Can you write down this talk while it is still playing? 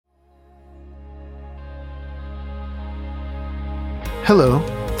Hello,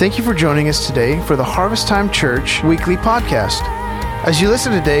 thank you for joining us today for the Harvest Time Church weekly podcast. As you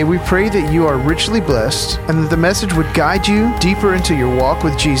listen today, we pray that you are richly blessed and that the message would guide you deeper into your walk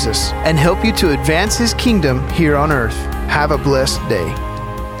with Jesus and help you to advance His kingdom here on earth. Have a blessed day.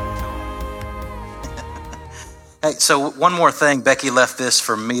 Hey, so one more thing, Becky left this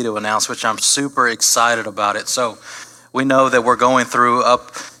for me to announce, which I'm super excited about it. So we know that we're going through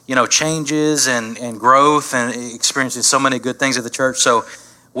changes and growth and experiencing so many good things at the church. So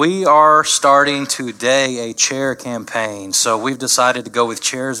we are starting today a chair campaign. So we've decided to go with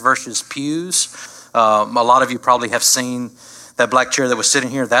chairs versus pews. A lot of you probably have seen that black chair that was sitting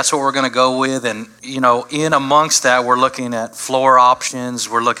here. That's what we're going to go with. And, in amongst that, we're looking at floor options.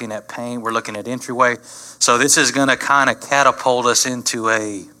 We're looking at paint. We're looking at entryway. So this is going to kind of catapult us into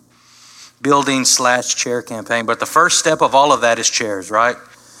a building/chair campaign. But the first step of all of that is chairs, right?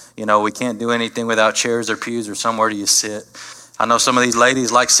 We can't do anything without chairs or pews or somewhere to sit. I know some of these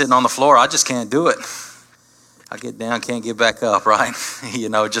ladies like sitting on the floor. I just can't do it. I get down, can't get back up, right?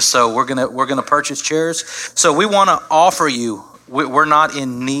 Just so we're gonna purchase chairs. So we want to offer you. We're not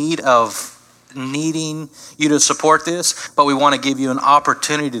in need of needing you to support this, but we want to give you an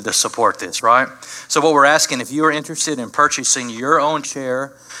opportunity to support this, right? So what we're asking, if you are interested in purchasing your own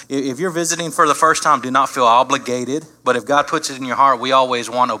chair, if you're visiting for the first time, do not feel obligated. But if God puts it in your heart, we always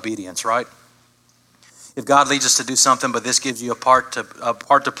want obedience, right? If God leads us to do something, but this gives you a part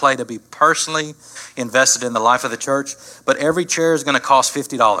to play to be personally invested in the life of the church. But every chair is going to cost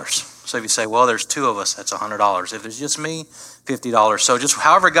 $50. So if you say, well, there's two of us, that's $100. If there's just me, $50. So just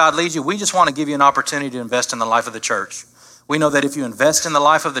however God leads you, we just want to give you an opportunity to invest in the life of the church. We know that if you invest in the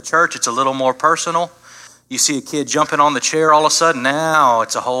life of the church, it's a little more personal. You see a kid jumping on the chair all of a sudden, now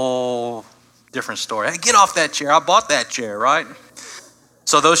it's a whole different story. Hey, get off that chair. I bought that chair, right?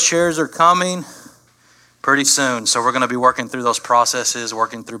 So those chairs are coming pretty soon. So we're going to be working through those processes,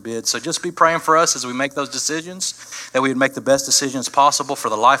 working through bids. So just be praying for us as we make those decisions, that we would make the best decisions possible for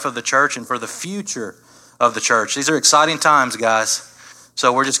the life of the church and for the future of the church. These are exciting times, guys.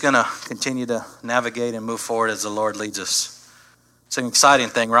 So we're just going to continue to navigate and move forward as the Lord leads us. It's an exciting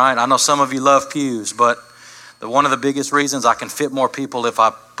thing, right? I know some of you love pews, but one of the biggest reasons I can fit more people if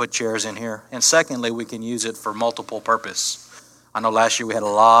I put chairs in here. And secondly, we can use it for multiple purpose. I know last year we had a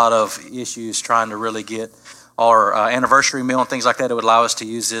lot of issues trying to really get our anniversary meal and things like that. It would allow us to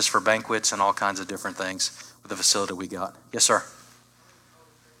use this for banquets and all kinds of different things with the facility we got. Yes, sir.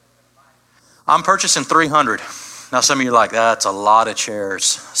 I'm purchasing 300. Now, some of you are like, that's a lot of chairs.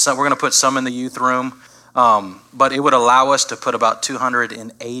 So we're going to put some in the youth room, but it would allow us to put about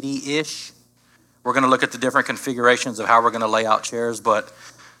 280-ish. We're going to look at the different configurations of how we're going to lay out chairs, but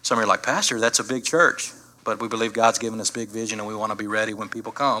some of you are like, Pastor, that's a big church. But we believe God's given us big vision, and we want to be ready when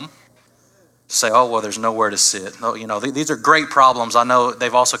people come to say, oh, well, there's nowhere to sit. No, these are great problems. I know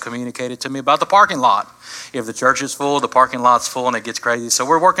they've also communicated to me about the parking lot. If the church is full, the parking lot's full, and it gets crazy. So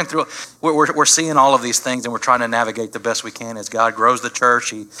we're working through, we're seeing all of these things, and we're trying to navigate the best we can as God grows the church.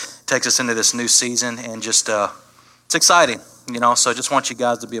 He takes us into this new season, and just it's exciting, So I just want you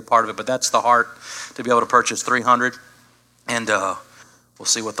guys to be a part of it. But that's the heart, to be able to purchase 300, and we'll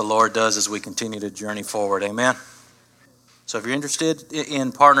see what the Lord does as we continue to journey forward. Amen. So if you're interested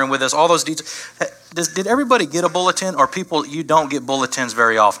in partnering with us, all those details. Did everybody get a bulletin, or people, you don't get bulletins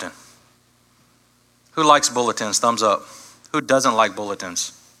very often? Who likes bulletins? Thumbs up. Who doesn't like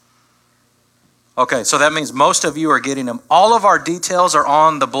bulletins? Okay, so that means most of you are getting them. All of our details are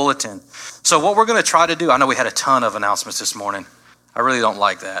on the bulletin. So what we're going to try to do, I know we had a ton of announcements this morning. I really don't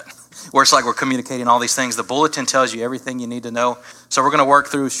like that, where it's like we're communicating all these things. The bulletin tells you everything you need to know. So we're going to work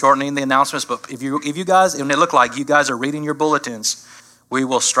through shortening the announcements. But if you guys, and it look like you guys are reading your bulletins, we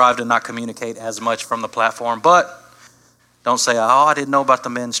will strive to not communicate as much from the platform. But don't say, oh, I didn't know about the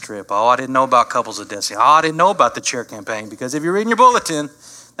men's trip. Oh, I didn't know about Couples of Destiny. Oh, I didn't know about the chair campaign. Because if you're reading your bulletin,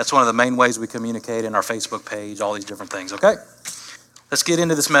 that's one of the main ways we communicate in our Facebook page, all these different things, okay? Let's get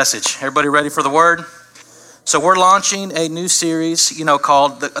into this message. Everybody ready for the word? So we're launching a new series,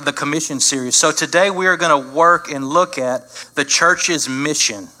 called the Commission Series. So today we are going to work and look at the church's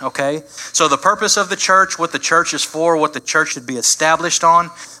mission, okay? So the purpose of the church, what the church is for, what the church should be established on.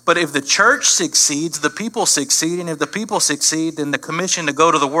 But if the church succeeds, the people succeed. And if the people succeed, then the commission to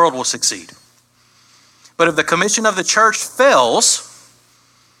go to the world will succeed. But if the commission of the church fails,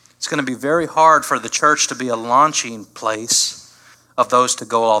 it's going to be very hard for the church to be a launching place of those to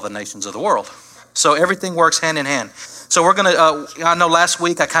go all the nations of the world. So everything works hand in hand. So we're going to, I know last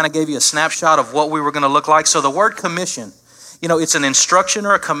week I kind of gave you a snapshot of what we were going to look like. So the word commission, it's an instruction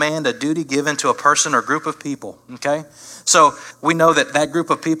or a command, a duty given to a person or group of people, okay? So we know that group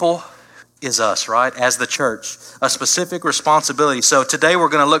of people is us, right? As the church, a specific responsibility. So today we're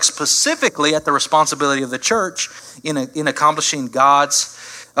going to look specifically at the responsibility of the church in accomplishing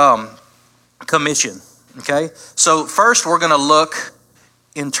God's commission, okay? So first we're going to look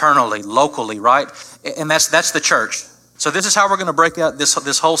internally, locally, right? And that's the church. So this is how we're going to break out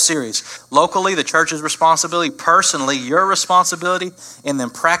this whole series. Locally, the church's responsibility. Personally, your responsibility. And then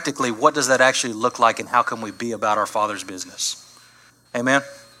practically, what does that actually look like and how can we be about our Father's business? Amen?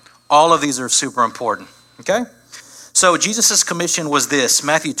 All of these are super important, okay? So Jesus' commission was this.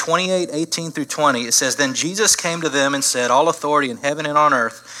 Matthew 28:18-20. It says, "Then Jesus came to them and said, 'All authority in heaven and on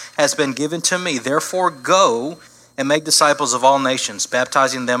earth has been given to me. Therefore go and make disciples of all nations,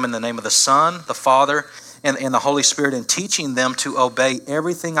 baptizing them in the name of the Son, the Father, and the Holy Spirit, and teaching them to obey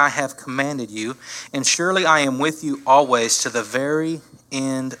everything I have commanded you. And surely I am with you always to the very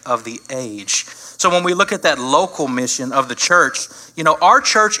end of the age.'" So when we look at that local mission of the church, our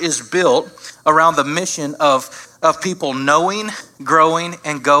church is built around the mission of people knowing, growing,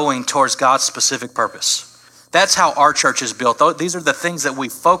 and going towards God's specific purpose. That's how our church is built. These are the things that we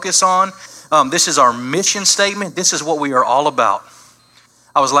focus on. This is our mission statement. This is what we are all about.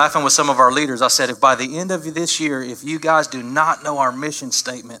 I was laughing with some of our leaders. I said, if by the end of this year, if you guys do not know our mission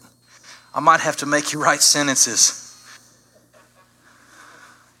statement, I might have to make you write sentences.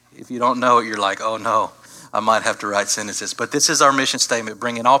 If you don't know it, you're like, oh no, I might have to write sentences. But this is our mission statement,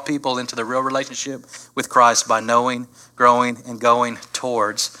 bringing all people into the real relationship with Christ by knowing, growing, and going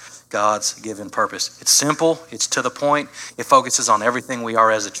towards God's given purpose. It's simple. It's to the point. It focuses on everything we are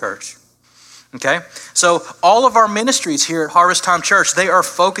as a church. Okay? So all of our ministries here at Harvest Time Church, they are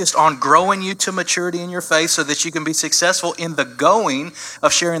focused on growing you to maturity in your faith so that you can be successful in the going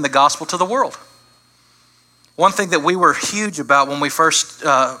of sharing the gospel to the world. One thing that we were huge about when we first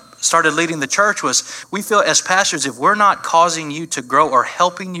started leading the church was we feel as pastors, if we're not causing you to grow or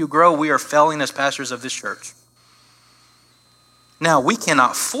helping you grow, we are failing as pastors of this church. Now, we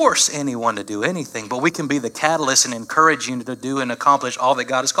cannot force anyone to do anything, but we can be the catalyst and encourage you to do and accomplish all that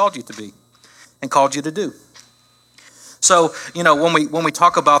God has called you to be and called you to do. So, when we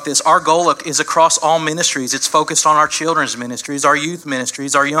talk about this, our goal is across all ministries. It's focused on our children's ministries, our youth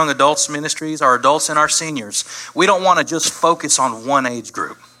ministries, our young adults ministries, our adults and our seniors. We don't want to just focus on one age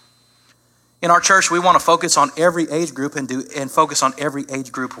group. In our church, we want to focus on every age group and focus on every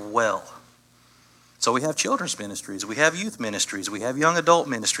age group well. So we have children's ministries, we have youth ministries, we have young adult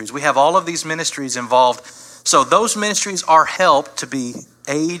ministries. We have all of these ministries involved. So those ministries are helped to be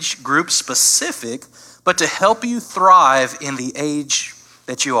age group specific, but to help you thrive in the age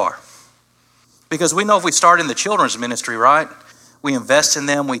that you are. Because we know if we start in the children's ministry, right? We invest in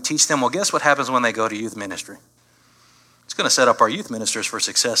them, we teach them. Well, guess what happens when they go to youth ministry? It's going to set up our youth ministers for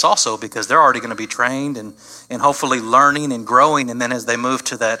success also, because they're already going to be trained and hopefully learning and growing. And then as they move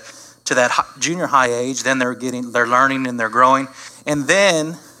to that junior high age, then they're learning and they're growing. And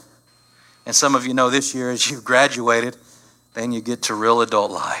then, and some of you know this year as you've graduated, then you get to real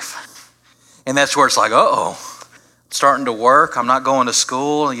adult life. And that's where it's like, I'm starting to work. I'm not going to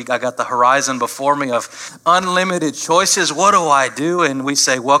school. I got the horizon before me of unlimited choices. What do I do? And we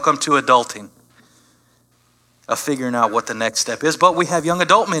say, welcome to adulting. Of figuring out what the next step is. But we have young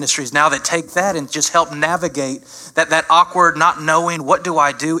adult ministries now that take that and just help navigate that awkward not knowing, what do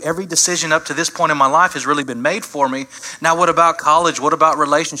I do? Every decision up to this point in my life has really been made for me. Now what about college? What about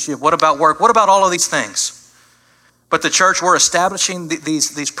relationship? What about work? What about all of these things? But the church, we're establishing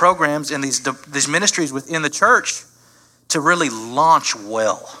these programs and these ministries within the church to really launch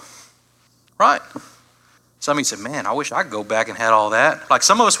well. Right? Some of you said, man, I wish I could go back and had all that. Like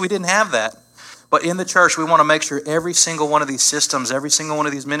some of us, we didn't have that. But in the church, we want to make sure every single one of these systems, every single one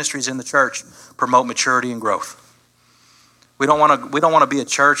of these ministries in the church promote maturity and growth. We don't want to be a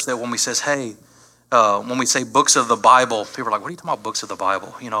church that when we say books of the Bible, people are like, what are you talking about books of the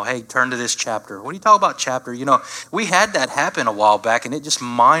Bible? Hey, turn to this chapter. What are you talking about chapter? We had that happen a while back and it just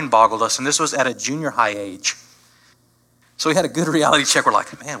mind boggled us. And this was at a junior high age. So we had a good reality check. We're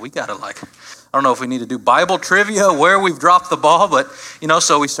like, man, we got to I don't know if we need to do Bible trivia, where we've dropped the ball, but,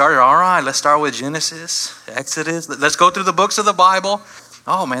 so we started, all right, let's start with Genesis, Exodus. Let's go through the books of the Bible.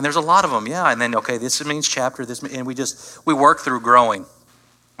 Oh, man, there's a lot of them, yeah. And then, okay, this means chapter, and we work through growing.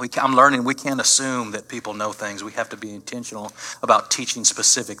 I'm learning we can't assume that people know things. We have to be intentional about teaching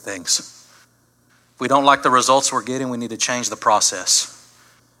specific things. If we don't like the results we're getting, we need to change the process.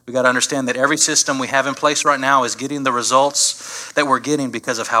 We got to understand that every system we have in place right now is getting the results that we're getting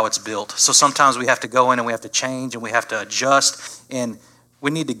because of how it's built. So sometimes we have to go in and we have to change and we have to adjust, and we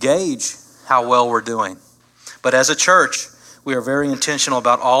need to gauge how well we're doing. But as a church, we are very intentional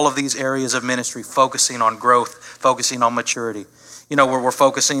about all of these areas of ministry, focusing on growth, focusing on maturity. where we're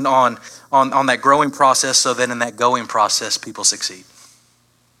focusing on that growing process so that in that going process, people succeed.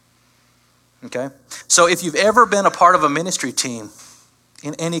 Okay? So if you've ever been a part of a ministry team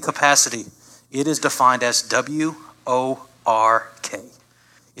in any capacity, it is defined as WORK.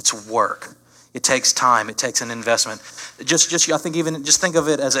 It's work. It takes time. It takes an investment. I think of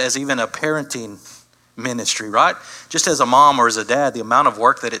it as even a parenting ministry, right? Just as a mom or as a dad, the amount of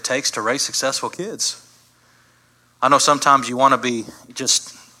work that it takes to raise successful kids. I know sometimes you want to be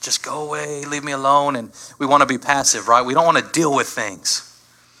just go away, leave me alone, and we want to be passive, right? We don't want to deal with things.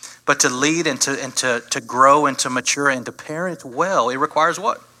 But to lead and to grow and to mature and to parent well, it requires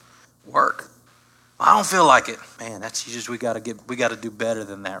what? Work. I don't feel like it. Man, that's just we got to do better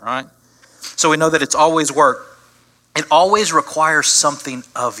than that, right? So we know that it's always work. It always requires something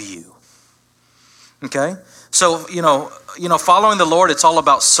of you. Okay? So, following the Lord, it's all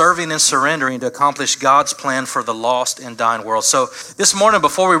about serving and surrendering to accomplish God's plan for the lost and dying world. So this morning,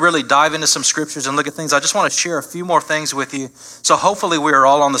 before we really dive into some scriptures and look at things, I just want to share a few more things with you. So hopefully we are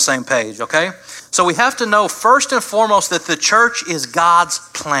all on the same page, okay? So we have to know first and foremost that the church is God's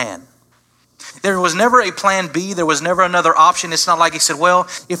plan. There was never a plan B. There was never another option. It's not like he said, well,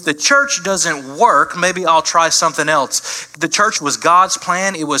 if the church doesn't work, maybe I'll try something else. The church was God's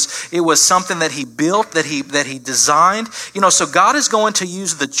plan. It was something that he built, that he designed. So God is going to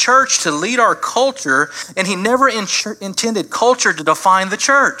use the church to lead our culture, and he never intended culture to define the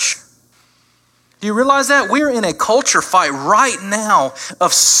church. Do you realize that? We're in a culture fight right now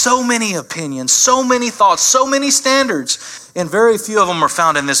of so many opinions, so many thoughts, so many standards, and very few of them are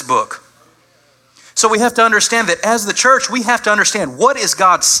found in this book. So we have to understand that as the church, we have to understand what is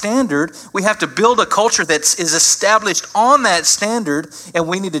God's standard. We have to build a culture that is established on that standard, and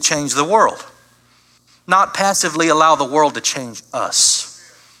we need to change the world. Not passively allow the world to change us.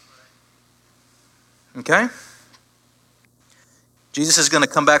 Okay? Jesus is going to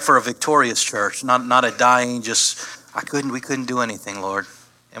come back for a victorious church, not a dying, we couldn't do anything, Lord.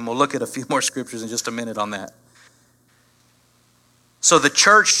 And we'll look at a few more scriptures in just a minute on that. So the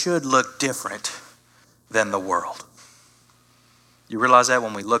church should look different than the world. You realize that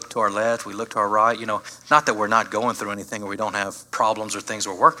when we look to our left, we look to our right, not that we're not going through anything or we don't have problems or things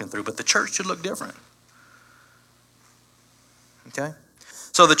we're working through, but the church should look different. Okay?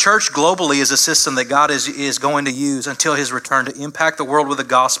 So the church globally is a system that God is going to use until his return to impact the world with the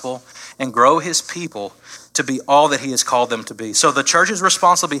gospel and grow his people to be all that he has called them to be. So the church's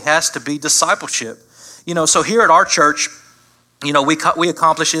responsibility has to be discipleship. So here at our church, we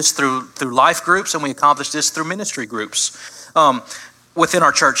accomplish this through life groups, and we accomplish this through ministry groups within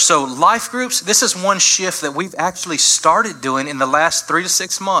our church. So life groups, this is one shift that we've actually started doing in the last 3 to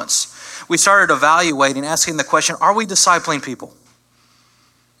 6 months. We started evaluating, asking the question, are we discipling people?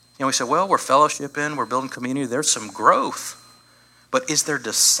 We said, well, we're fellowshipping, we're building community, there's some growth. But is there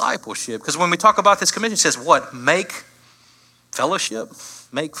discipleship? Because when we talk about this commission, it says what? Make fellowship,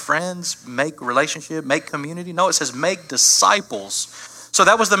 make friends, make relationship, make community. No, it says make disciples. So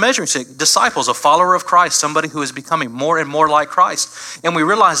that was the measuring stick. Disciples, a follower of Christ, somebody who is becoming more and more like Christ. And we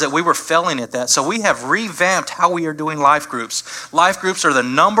realized that we were failing at that. So we have revamped how we are doing life groups. Life groups are the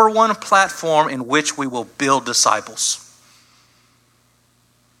number one platform in which we will build disciples.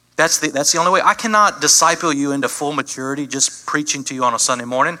 That's the only way. I cannot disciple you into full maturity just preaching to you on a Sunday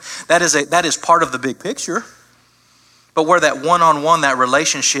morning. That is part of the big picture. But where that one-on-one, that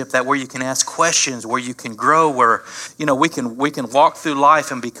relationship, that where you can ask questions, where you can grow, where we can walk through life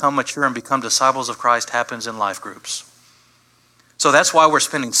and become mature and become disciples of Christ happens in life groups. So that's why we're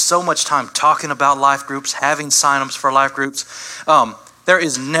spending so much time talking about life groups, having sign-ups for life groups. There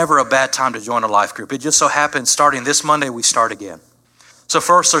is never a bad time to join a life group. It just so happens starting this Monday, we start again. So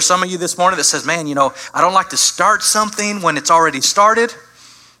first, there's some of you this morning that says, man, I don't like to start something when it's already started.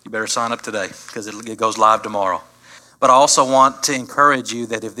 You better sign up today because it goes live tomorrow. But I also want to encourage you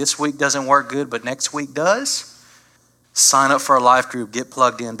that if this week doesn't work good, but next week does, sign up for a life group, get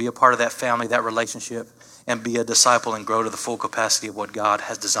plugged in, be a part of that family, that relationship, and be a disciple and grow to the full capacity of what God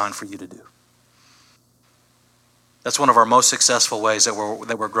has designed for you to do. That's one of our most successful ways that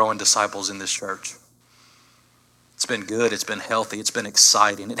we're growing disciples in this church. It's been good, it's been healthy, it's been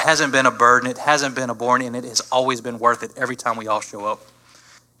exciting. It hasn't been a burden, it hasn't been a boring, and it has always been worth it every time we all show up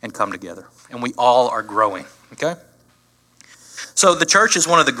and come together. And we all are growing, okay? So the church is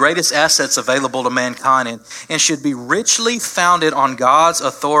one of the greatest assets available to mankind and should be richly founded on God's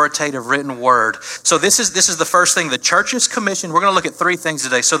authoritative written word. So this is the first thing. The church's commission, we're going to look at 3 things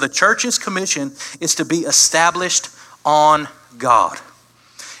today. So the church's commission is to be established on God.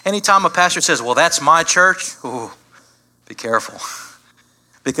 Anytime a pastor says, well, that's my church, ooh, be careful.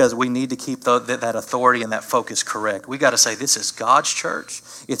 because we need to keep that authority and that focus correct. We got to say, this is God's church.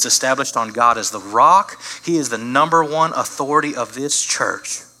 It's established on God as the rock. He is the number one authority of this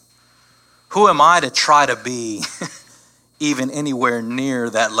church. Who am I to try to be even anywhere near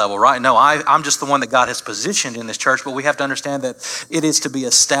that level, right? No, I'm just the one that God has positioned in this church, but we have to understand that it is to be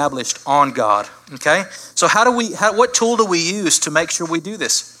established on God, okay? So what tool do we use to make sure we do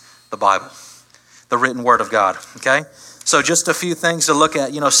this? The Bible, the written word of God, okay? So just a few things to look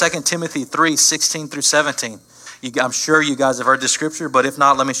at, 2 Timothy 3, 16 through 17. I'm sure you guys have heard this scripture, but if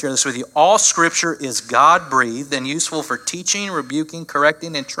not, let me share this with you. All scripture is God-breathed and useful for teaching, rebuking,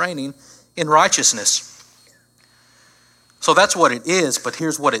 correcting, and training in righteousness. So that's what it is, but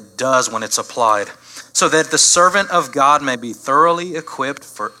here's what it does when it's applied. So that the servant of God may be thoroughly equipped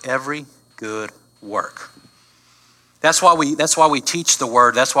for every good work. That's why we teach the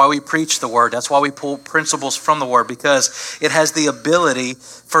word. That's why we preach the word. That's why we pull principles from the word, because it has the ability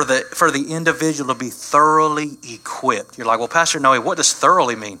for the individual to be thoroughly equipped. You're like, well, Pastor Noe, what does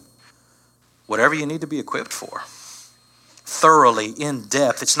thoroughly mean? Whatever you need to be equipped for. Thoroughly, in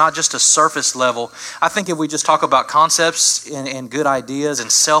depth. It's not just a surface level. I think if we just talk about concepts and good ideas and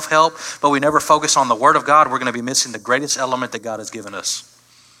self-help, but we never focus on the Word of God, we're going to be missing the greatest element that God has given us.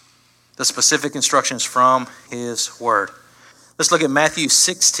 The specific instructions from His Word. Let's look at Matthew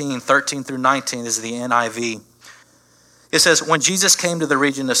 16, 13 through 19. This is the NIV. It says, when Jesus came to the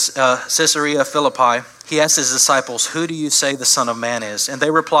region of Caesarea Philippi, He asked His disciples, who do you say the Son of Man is? And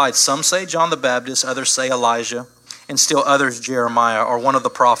they replied, some say John the Baptist, others say Elijah, and still others Jeremiah or one of the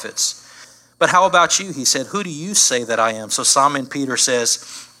prophets. But how about you? He said, who do you say that I am? So Simon Peter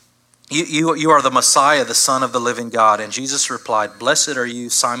says, you are the Messiah, the Son of the living God. And Jesus replied, blessed are you,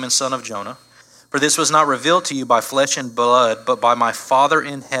 Simon, son of Jonah, for this was not revealed to you by flesh and blood, but by my Father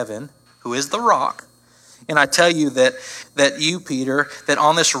in heaven, who is the rock. And I tell you that you, Peter, that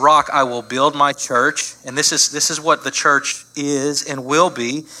on this rock I will build my church. And this is what the church is and will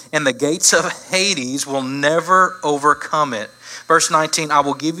be. And the gates of Hades will never overcome it. Verse 19, I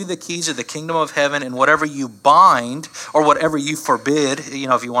will give you the keys of the kingdom of heaven, and whatever you bind or whatever you forbid,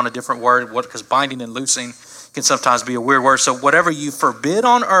 if you want a different word, because binding and loosing can sometimes be a weird word. So whatever you forbid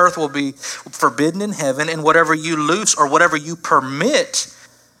on earth will be forbidden in heaven, and whatever you loose or whatever you permit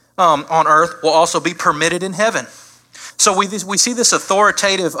on earth will also be permitted in heaven. So we see this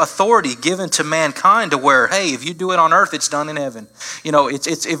authoritative authority given to mankind to where, hey, if you do it on earth, it's done in heaven.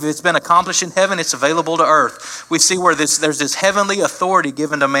 If it's been accomplished in heaven, it's available to earth. We see where there's this heavenly authority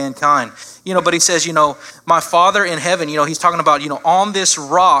given to mankind. But He says, my Father in heaven, He's talking about, on this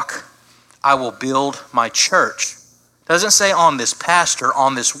rock, I will build my church. Doesn't say on this pastor,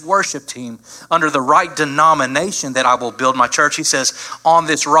 on this worship team, under the right denomination that I will build my church. He says on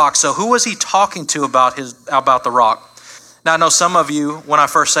this rock. So who was He talking to about the rock? Now I know some of you, when I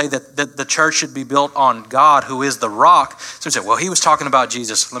first say that the church should be built on God, who is the rock, so you say, well, He was talking about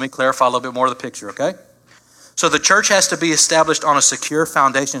Jesus. Let me clarify a little bit more of the picture, okay? So the church has to be established on a secure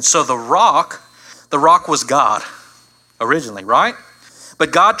foundation. So the rock was God originally, right?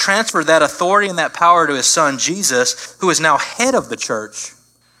 But God transferred that authority and that power to His Son, Jesus, who is now head of the church.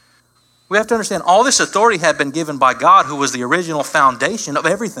 We have to understand all this authority had been given by God, who was the original foundation of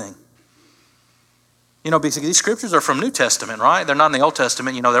everything. Because these scriptures are from New Testament, right? They're not in the Old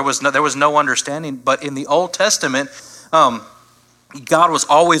Testament. There was no understanding. But in the Old Testament, God was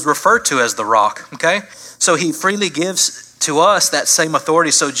always referred to as the rock, okay? So He freely gives to us that same authority.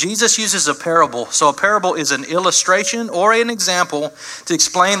 So Jesus uses a parable. So a parable is an illustration or an example to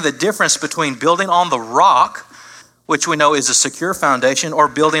explain the difference between building on the rock, which we know is a secure foundation, or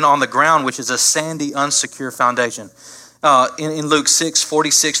building on the ground, which is a sandy, unsecure foundation. In Luke 6,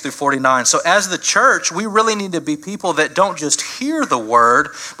 46 through 49. So as the church, we really need to be people that don't just hear the word,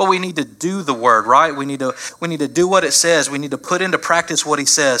 but we need to do the word, right? We need to do what it says. We need to put into practice what He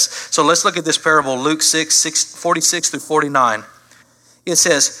says. So let's look at this parable, Luke 6, 46 through 49. It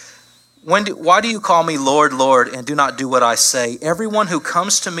says, why do you call me Lord, Lord, and do not do what I say? Everyone who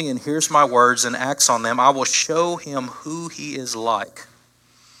comes to me and hears my words and acts on them, I will show him who he is like.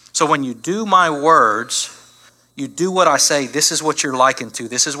 So when you do my words, you do what I say, this is what you're likened to.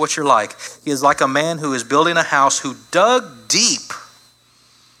 This is what you're like. He is like a man who is building a house who dug deep.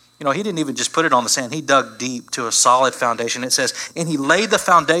 He didn't even just put it on the sand. He dug deep to a solid foundation. It says, and he laid the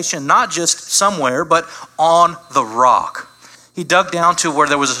foundation not just somewhere, but on the rock. He dug down to where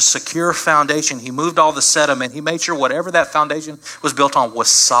there was a secure foundation. He moved all the sediment. He made sure whatever that foundation was built on was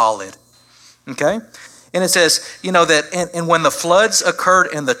solid. Okay? And it says, that, and when the floods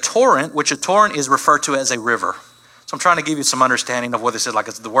occurred in the torrent, which a torrent is referred to as a river. So I'm trying to give you some understanding of what this is. Like,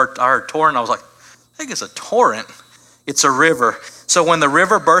 it's the word, I heard torrent, I was like, I think it's a torrent. It's a river. So when the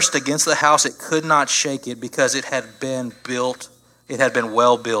river burst against the house, it could not shake it because it had been built. It had been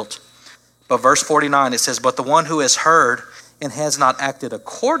well built. But verse 49, it says, but the one who has heard and has not acted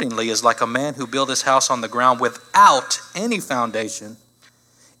accordingly is like a man who built his house on the ground without any foundation.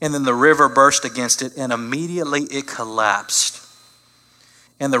 And then the river burst against it, and immediately it collapsed.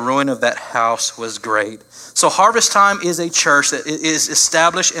 And the ruin of that house was great. So Harvest Time is a church that is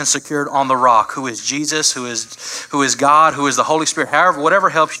established and secured on the rock, who is Jesus, who is God, who is the Holy Spirit, however,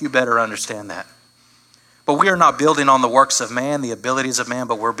 whatever helps you better understand that. But we are not building on the works of man, the abilities of man,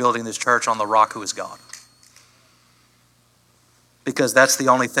 but we're building this church on the rock who is God. Because that's the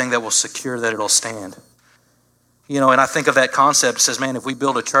only thing that will secure that it'll stand. And I think of that concept. It says, man, if we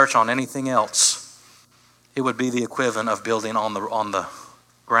build a church on anything else, it would be the equivalent of building on the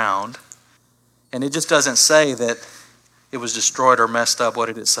ground. And it just doesn't say that it was destroyed or messed up. What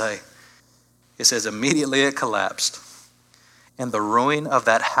did it say? It says immediately it collapsed. And the ruin of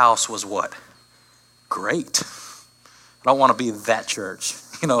that house was what? Great. I don't want to be that church.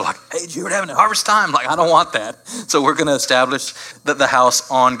 Like, hey, you're having a harvest time. Like, I don't want that. So we're going to establish the house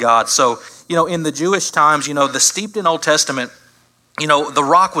on God. So, in the Jewish times, the steeped in Old Testament, the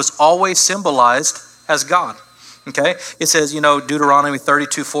rock was always symbolized as God. Okay, it says, Deuteronomy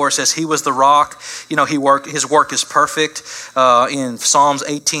 32:4 says he was the rock. His work is perfect. In Psalms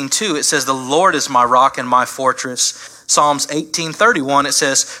 18:2, it says the Lord is my rock and my fortress. Psalms 18:31, it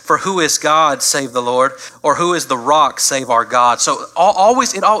says, for who is God save the Lord, or who is the rock save our God. So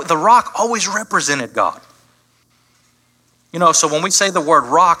the rock always represented God. So when we say the word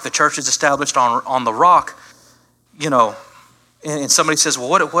rock, the church is established on the rock, and somebody says,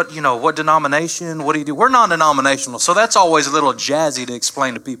 well, what denomination? What do you do? We're non-denominational, so that's always a little jazzy to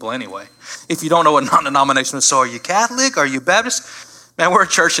explain to people anyway. If you don't know what non-denominational is, so are you Catholic? Are you Baptist? Man, we're a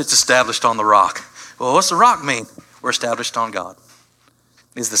church that's established on the rock. Well, what's the rock mean? We're established on God,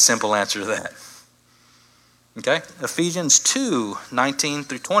 is the simple answer to that. Okay? Ephesians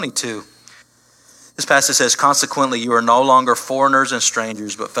 2:19-22. This passage says, consequently, you are no longer foreigners and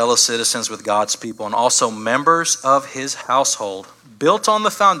strangers, but fellow citizens with God's people, and also members of his household, built on the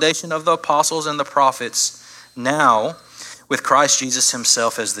foundation of the apostles and the prophets, now with Christ Jesus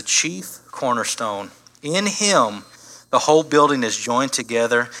himself as the chief cornerstone. In him, the whole building is joined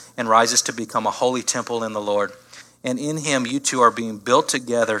together and rises to become a holy temple in the Lord. And in him, you two are being built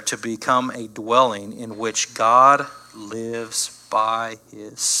together to become a dwelling in which God lives by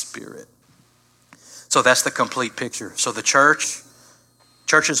his Spirit. So that's the complete picture. So the church's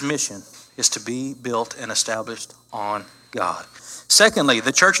mission is to be built and established on God. Secondly,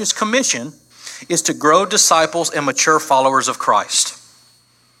 the church's commission is to grow disciples and mature followers of Christ.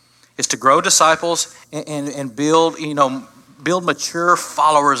 Is to grow disciples and build mature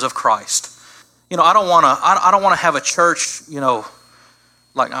followers of Christ. I don't want to have a church,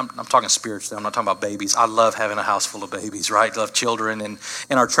 like I'm talking spiritually. I'm not talking about babies. I love having a house full of babies, right? I love children, and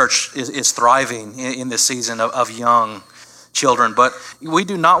our church is thriving in this season of young children. But we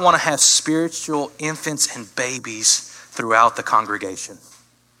do not want to have spiritual infants and babies throughout the congregation.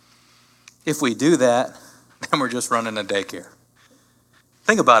 If we do that, then we're just running a daycare.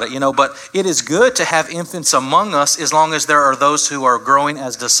 Think about it, but it is good to have infants among us as long as there are those who are growing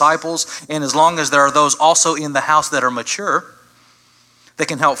as disciples, and as long as there are those also in the house that are mature that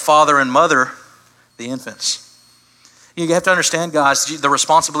can help father and mother the infants. You have to understand, guys, the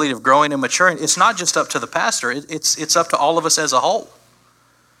responsibility of growing and maturing, it's not just up to the pastor, it's up to all of us as a whole.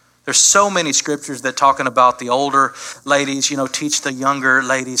 There's so many scriptures that talking about the older ladies, teach the younger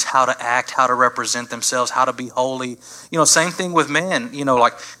ladies how to act, how to represent themselves, how to be holy. Same thing with men,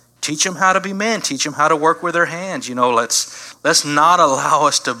 like teach them how to be men, teach them how to work with their hands. Let's not allow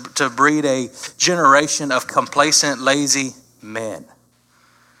us to breed a generation of complacent, lazy men.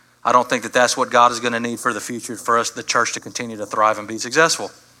 I don't think that that's what God is going to need for the future, for us, the church, to continue to thrive and be successful.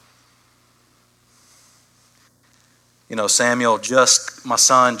 Samuel, my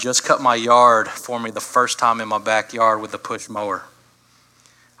son, just cut my yard for me the first time in my backyard with the push mower.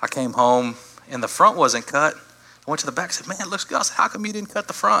 I came home and the front wasn't cut. I went to the back and said, man, it looks good. I said, how come you didn't cut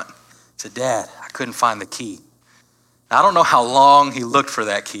the front? He said, Dad, I couldn't find the key. Now, I don't know how long he looked for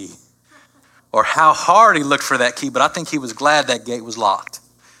that key or how hard he looked for that key, but I think he was glad that gate was locked.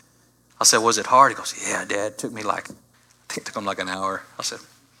 I said, was it hard? He goes, yeah, Dad, it took him like an hour. I said,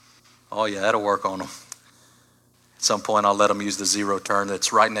 oh yeah, that'll work on him. At some point, I'll let him use the zero turn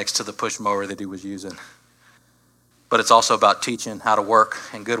that's right next to the push mower that he was using. But it's also about teaching how to work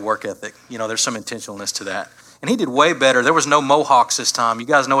and good work ethic. There's some intentionalness to that. And he did way better. There was no mohawks this time. You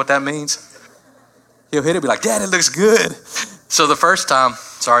guys know what that means? He'll hit it, be like, Dad, it looks good. So the first time,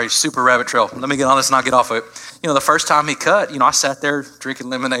 sorry, super rabbit trail. Let me get on this and I'll get off of it. The first time he cut, I sat there drinking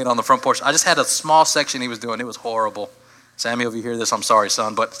lemonade on the front porch. I just had a small section he was doing. It was horrible. Samuel, if you hear this, I'm sorry,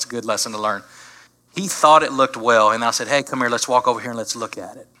 son, but it's a good lesson to learn. He thought it looked well, and I said, hey, come here, let's walk over here and let's look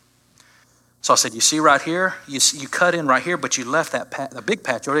at it. So I said, you see right here? You cut in right here, but you left the big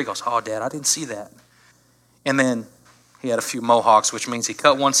patch over there. He goes, oh, Dad, I didn't see that. And then he had a few mohawks, which means he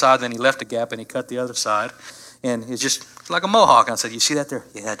cut one side, then he left a gap, and he cut the other side. And it's just like a mohawk. I said, you see that there?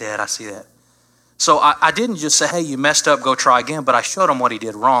 Yeah, Dad, I see that. So I didn't just say, hey, you messed up, go try again, but I showed him what he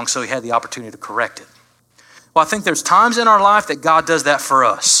did wrong so he had the opportunity to correct it. Well, I think there's times in our life that God does that for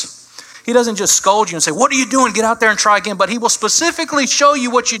us. He doesn't just scold you and say, what are you doing? Get out there and try again. But he will specifically show you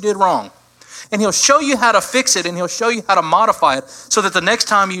what you did wrong. And he'll show you how to fix it, and he'll show you how to modify it so that the next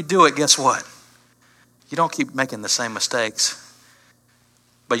time you do it, guess what? You don't keep making the same mistakes.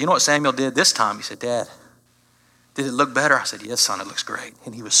 But you know what Samuel did this time? He said, Dad, did it look better? I said, yes, son, it looks great.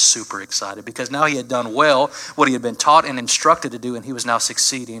 And he was super excited because now he had done well what he had been taught and instructed to do, and he was now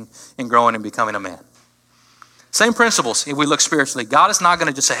succeeding in growing and becoming a man. Same principles if we look spiritually. God is not going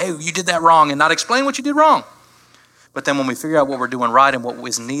to just say, hey, you did that wrong and not explain what you did wrong. But then when we figure out what we're doing right and what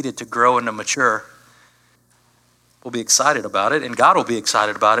is needed to grow and to mature, we'll be excited about it, and God will be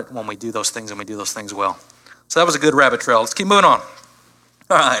excited about it when we do those things and we do those things well. So that was a good rabbit trail. Let's keep moving on.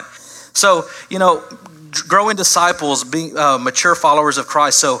 All right. So, growing disciples, being mature followers of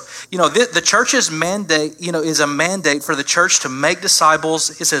Christ. So, the church's mandate, is a mandate for the church to make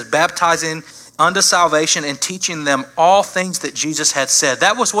disciples. It says baptizing unto salvation and teaching them all things that Jesus had said.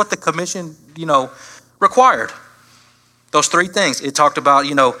 That was what the commission, required. Those three things. It talked about,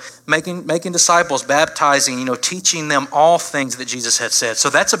 making disciples, baptizing, teaching them all things that Jesus had said. So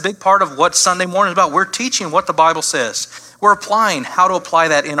that's a big part of what Sunday morning is about. We're teaching what the Bible says. We're applying how to apply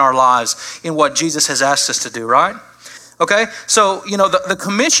that in our lives in what Jesus has asked us to do, right? Okay? So, the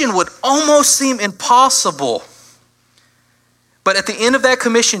commission would almost seem impossible. But at the end of that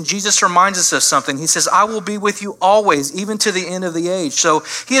commission, Jesus reminds us of something. He says, I will be with you always, even to the end of the age. So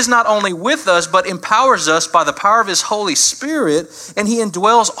he is not only with us, but empowers us by the power of his Holy Spirit, and he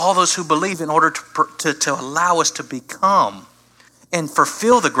indwells all those who believe in order to allow us to become and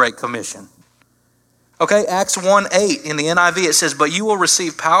fulfill the Great Commission. Okay, Acts 1:8 in the NIV, it says, but you will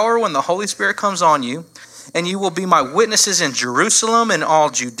receive power when the Holy Spirit comes on you, and you will be my witnesses in Jerusalem and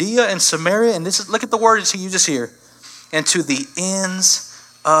all Judea and Samaria. And look at the words he uses here. And to the ends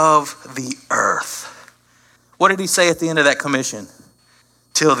of the earth. What did he say at the end of that commission?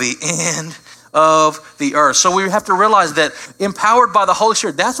 Till the end of the earth. So we have to realize that empowered by the Holy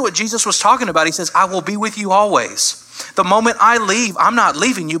Spirit, that's what Jesus was talking about. He says, I will be with you always. The moment I leave, I'm not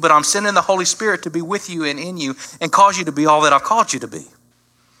leaving you, but I'm sending the Holy Spirit to be with you and in you and cause you to be all that I've called you to be.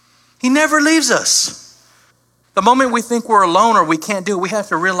 He never leaves us. The moment we think we're alone or we can't do it, we have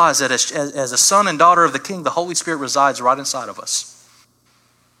to realize that as a son and daughter of the King, the Holy Spirit resides right inside of us.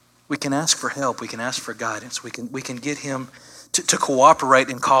 We can ask for help. We can ask for guidance. We can get him to cooperate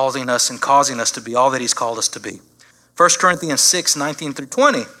in causing us to be all that he's called us to be. 1 Corinthians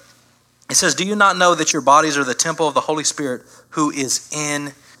 6:19-20. It says, do you not know that your bodies are the temple of the Holy Spirit who is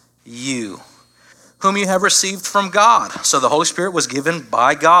in you, whom you have received from God? So the Holy Spirit was given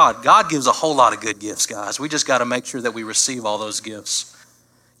by God. God gives a whole lot of good gifts, guys. We just got to make sure that we receive all those gifts.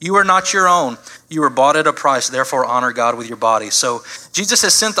 You are not your own. You were bought at a price. Therefore, honor God with your body. So Jesus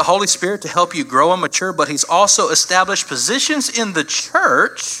has sent the Holy Spirit to help you grow and mature, but he's also established positions in the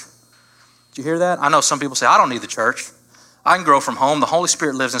church. Did you hear that? I know some people say, I don't need the church. I can grow from home. The Holy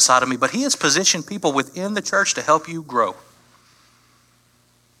Spirit lives inside of me, but he has positioned people within the church to help you grow.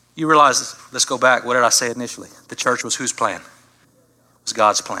 You realize, let's go back. What did I say initially? The church was whose plan? It was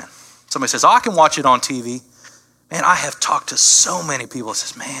God's plan. Somebody says, I can watch it on TV. Man, I have talked to so many people that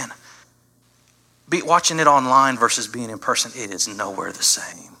says, man, watching it online versus being in person, it is nowhere the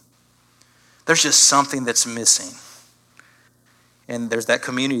same. There's just something that's missing. And there's that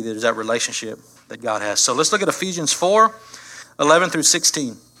community, there's that relationship that God has. So let's look at Ephesians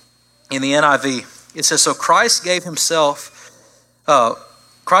 4:11-16 in the NIV. It says, so Christ himself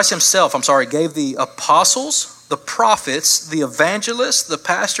gave the apostles, the prophets, the evangelists, the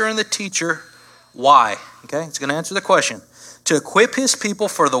pastor, and the teacher. Why? Okay, it's going to answer the question. To equip his people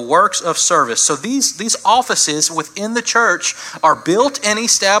for the works of service. So these offices within the church are built and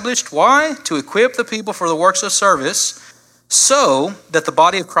established. Why? To equip the people for the works of service so that the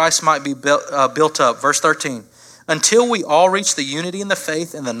body of Christ might be built up. Verse 13. until we all reach the unity in the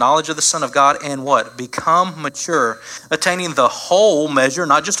faith and the knowledge of the Son of God and what? Become mature, attaining the whole measure,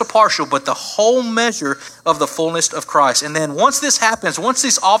 not just a partial, but the whole measure of the fullness of Christ. And then once this happens, once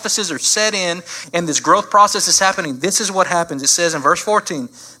these offices are set in and this growth process is happening, this is what happens. It says in verse 14,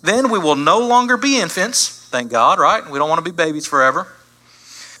 then we will no longer be infants, thank God, right? We don't want to be babies forever.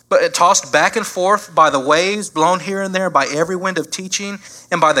 But tossed back and forth by the waves, blown here and there by every wind of teaching,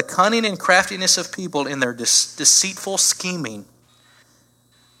 and by the cunning and craftiness of people in their deceitful scheming.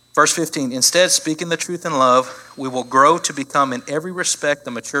 Verse 15, instead, speaking the truth in love, we will grow to become in every respect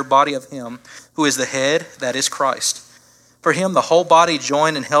the mature body of him who is the head, that is Christ. For him, the whole body,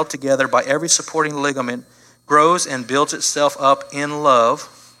 joined and held together by every supporting ligament, grows and builds itself up in love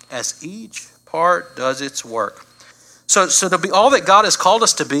as each part does its work. So to be all that God has called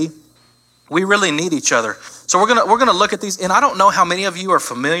us to be, we really need each other. So we're gonna look at these, and I don't know how many of you are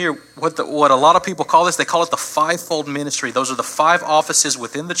familiar with what a lot of people call this. They call it the fivefold ministry. Those are the 5 offices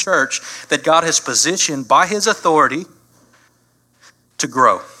within the church that God has positioned by his authority to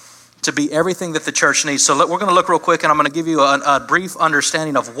grow, to be everything that the church needs. So we're gonna look real quick, and I'm gonna give you a brief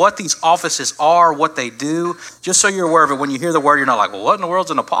understanding of what these offices are, what they do, just so you're aware of it. When you hear the word, you're not like, well, what in the world's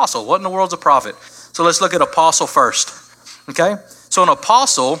an apostle? What in the world's a prophet? So let's look at apostle first, okay? So an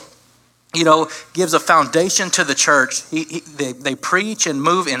apostle, gives a foundation to the church. They preach and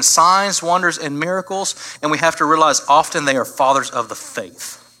move in signs, wonders, and miracles, and we have to realize often they are fathers of the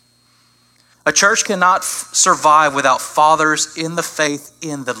faith. A church cannot survive without fathers in the faith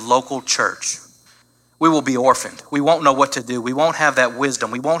in the local church. We will be orphaned. We won't know what to do. We won't have that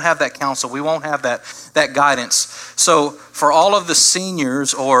wisdom. We won't have that counsel. We won't have that guidance. So for all of the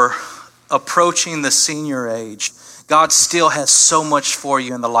seniors or approaching the senior age, God still has so much for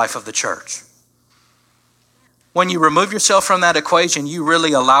you in the life of the church. When you remove yourself from that equation, you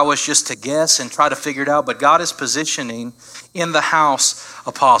really allow us just to guess and try to figure it out. But God is positioning in the house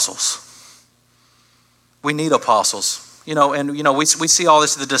apostles. We need apostles. We see all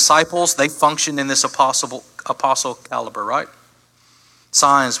this. The disciples, they function in this apostle caliber, right?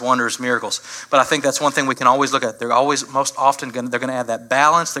 Signs, wonders, miracles. But I think that's one thing we can always look at. They're always, most often, they're going to have that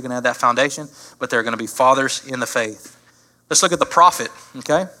balance. They're going to have that foundation, but they're going to be fathers in the faith. Let's look at the prophet,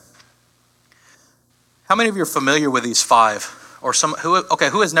 okay? How many of you are familiar with these 5? Or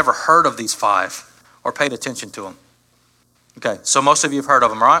who has never heard of these 5 or paid attention to them? Okay, so most of you have heard of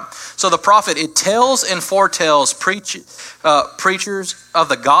them, right? So the prophet, it tells and foretells preachers of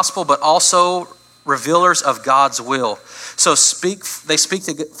the gospel, but also revealers of God's will. So they speak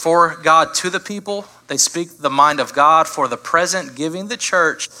for God to the people. They speak the mind of God for the present, giving the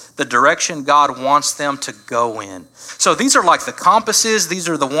church the direction God wants them to go in. So these are like the compasses. These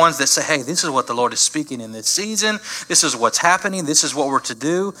are the ones that say, hey, this is what the Lord is speaking in this season. This is what's happening. This is what we're to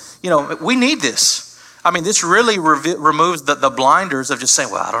do. We need this. This really removes the blinders of just saying,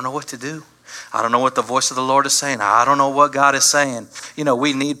 well, I don't know what to do. I don't know what the voice of the Lord is saying. I don't know what God is saying.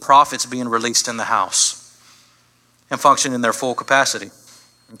 We need prophets being released in the house and function in their full capacity.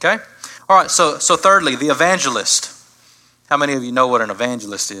 Okay? All right, so thirdly, the evangelist. How many of you know what an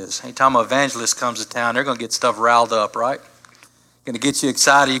evangelist is? Anytime an evangelist comes to town, they're going to get stuff riled up, right? Going to get you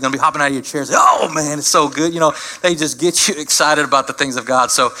excited. You're going to be hopping out of your chairs. Oh, man, it's so good. They just get you excited about the things of God.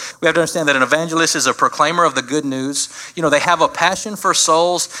 So we have to understand that an evangelist is a proclaimer of the good news. They have a passion for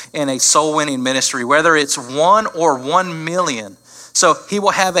souls and a soul-winning ministry, whether it's 1 or 1 million. So he will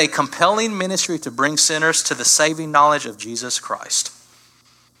have a compelling ministry to bring sinners to the saving knowledge of Jesus Christ.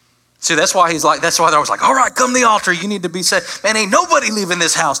 See, that's why they're always like, all right, come to the altar. You need to be saved. Man, ain't nobody leaving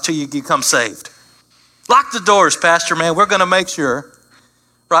this house till you become saved. Lock the doors, Pastor, man. We're going to make sure,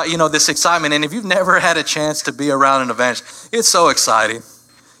 right? This excitement. And if you've never had a chance to be around an evangelist, it's so exciting.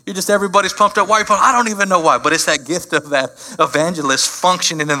 Everybody's pumped up. Why are you pumped? I don't even know why, but it's that gift of that evangelist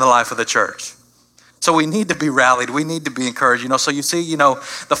functioning in the life of the church. So we need to be rallied. We need to be encouraged. So you see,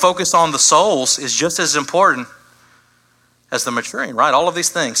 the focus on the souls is just as important as the maturing, right? All of these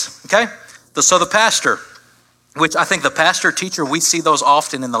things, okay? So the pastor, which I think the pastor, teacher, we see those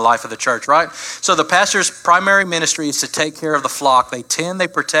often in the life of the church, right? So the pastor's primary ministry is to take care of the flock. They tend, they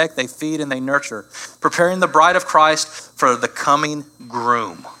protect, they feed, and they nurture, preparing the bride of Christ for the coming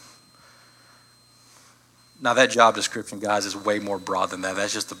groom. Now that job description, guys, is way more broad than that.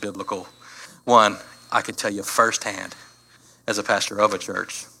 That's just the biblical one. I can tell you firsthand as a pastor of a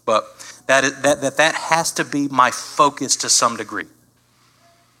church. But that has to be my focus to some degree.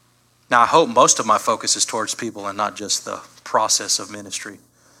 Now, I hope most of my focus is towards people and not just the process of ministry,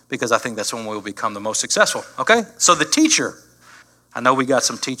 because I think that's when we'll become the most successful, okay? So the teacher, I know we got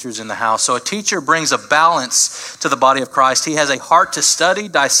some teachers in the house. So a teacher brings a balance to the body of Christ. He has a heart to study,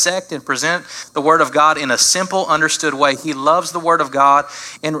 dissect, and present the Word of God in a simple, understood way. He loves the Word of God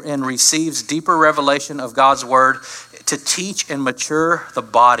and receives deeper revelation of God's Word to teach and mature the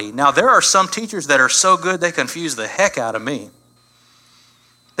body. Now, there are some teachers that are so good they confuse the heck out of me.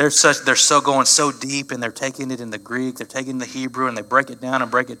 They're so going so deep, and they're taking it in the Greek, they're taking the Hebrew, and they break it down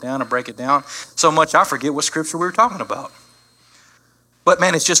and break it down and break it down so much I forget what scripture we were talking about. But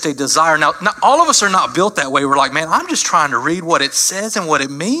man, it's just a desire. Now, all of us are not built that way. We're like, man, I'm just trying to read what it says and what it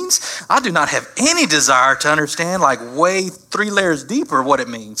means. I do not have any desire to understand like way 3 layers deeper what it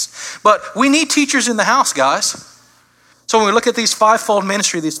means. But we need teachers in the house, guys. So when we look at these fivefold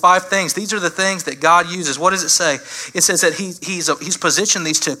ministry, these 5 things, these are the things that God uses. What does it say? It says that he's positioned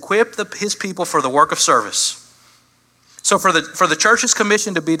these to equip his people for the work of service. So for the church's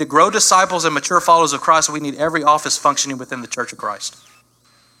commission to be to grow disciples and mature followers of Christ, we need every office functioning within the church of Christ.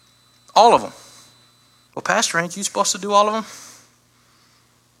 All of them. Well, Pastor, ain't you supposed to do all of them?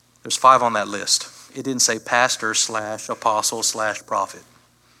 There's 5 on that list. It didn't say pastor / apostle / prophet.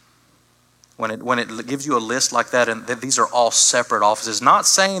 When it gives you a list like that, and these are all separate offices, not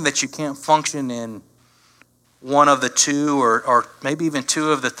saying that you can't function in one of the 2 or maybe even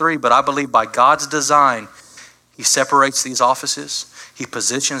 2 of the 3, but I believe by God's design, He separates these offices, He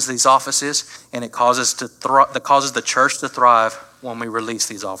positions these offices, and it causes the church to thrive when we release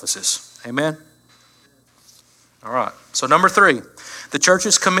these offices. Amen? All right. So number 3, the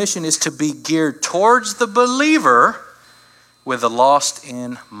church's commission is to be geared towards the believer with the lost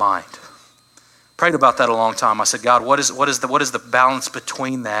in mind. Prayed about that a long time. I said, God, what is the balance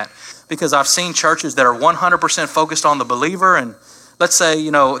between that? Because I've seen churches that are 100% focused on the believer, and let's say,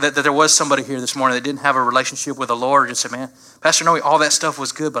 that there was somebody here this morning that didn't have a relationship with the Lord, just said, man, Pastor Noe, all that stuff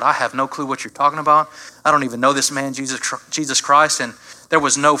was good, but I have no clue what you're talking about. I don't even know this man, Jesus Christ, and there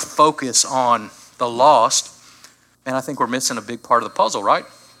was no focus on the lost. And I think we're missing a big part of the puzzle, right?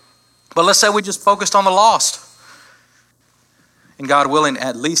 But let's say we just focused on the lost. And God willing,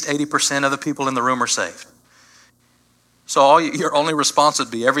 at least 80% of the people in the room are saved. So your only response would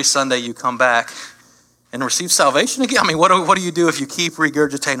be every Sunday you come back and receive salvation again. I mean, what do you do if you keep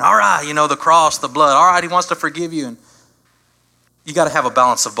regurgitating, all right, the cross, the blood, all right, He wants to forgive you. And you got to have a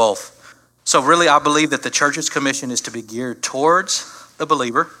balance of both. So really, I believe that the church's commission is to be geared towards the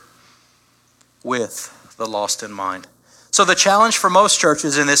believer with the lost in mind. So the challenge for most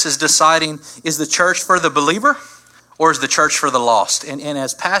churches in this is deciding, is the church for the believer or is the church for the lost? And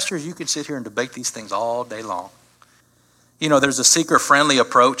as pastors, you can sit here and debate these things all day long. There's a seeker-friendly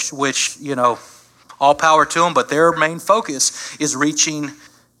approach, which, all power to them, but their main focus is reaching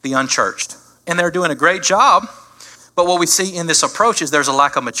the unchurched. And they're doing a great job, but what we see in this approach is there's a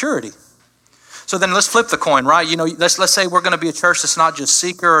lack of maturity. So then let's flip the coin, right? Let's say we're going to be a church that's not just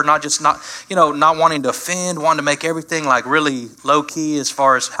seeker or not wanting to offend, wanting to make everything like really low key as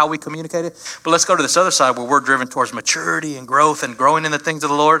far as how we communicate it. But let's go to this other side where we're driven towards maturity and growth and growing in the things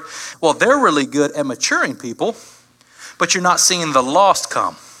of the Lord. Well, they're really good at maturing people, but you're not seeing the lost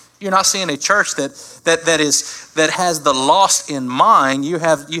come. You're not seeing a church that has the lost in mind. You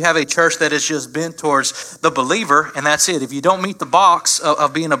have a church that is just bent towards the believer, and that's it. If you don't meet the box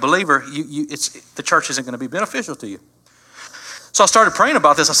of being a believer, the church isn't going to be beneficial to you. So I started praying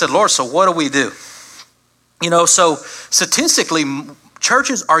about this. I said, Lord, so what do we do? So statistically,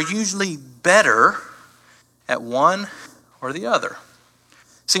 churches are usually better at one or the other.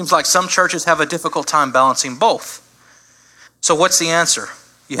 Seems like some churches have a difficult time balancing both. So what's the answer?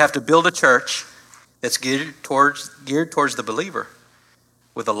 You have to build a church that's geared towards the believer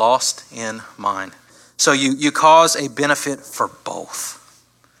with the lost in mind. So you cause a benefit for both.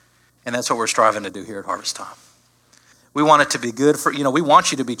 And that's what we're striving to do here at Harvest Time. We want it to be good for, we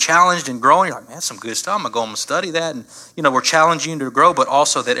want you to be challenged and growing. You're like, man, that's some good stuff. I'm going to go home and study that. And, we're challenging you to grow, but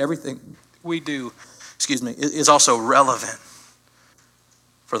also that everything we do, is also relevant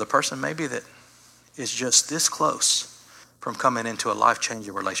for the person maybe that is just this close from coming into a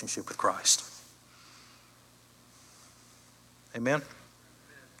life-changing relationship with Christ. Amen?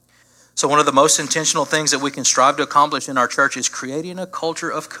 So one of the most intentional things that we can strive to accomplish in our church is creating a culture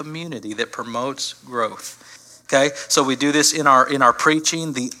of community that promotes growth. Okay? So we do this in our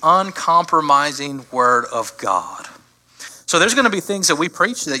preaching, the uncompromising Word of God. So there's going to be things that we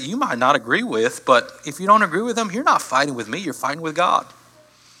preach that you might not agree with, but if you don't agree with them, you're not fighting with me, you're fighting with God.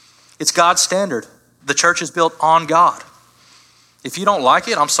 It's God's standard. The church is built on God. If you don't like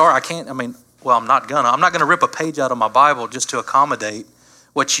it, I'm sorry, I'm not gonna rip a page out of my Bible just to accommodate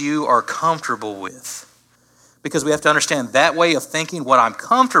what you are comfortable with. Because we have to understand that way of thinking, what I'm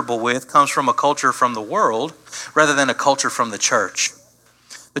comfortable with, comes from a culture from the world rather than a culture from the church.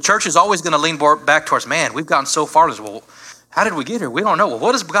 The church is always going to lean back towards, man, we've gotten so far. Well, how did we get here? We don't know. Well,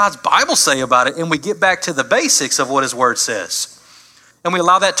 what does God's Bible say about it? And we get back to the basics of what his word says. And we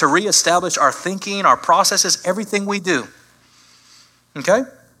allow that to reestablish our thinking, our processes, everything we do. Okay?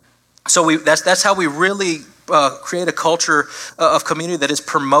 So that's how we really create a culture of community that is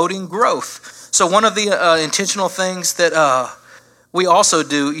promoting growth. So one of the intentional things that we also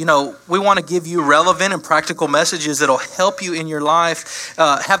do, we want to give you relevant and practical messages that'll help you in your life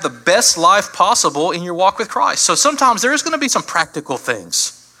have the best life possible in your walk with Christ. So sometimes there is going to be some practical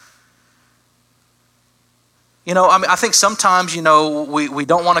things. I think sometimes, we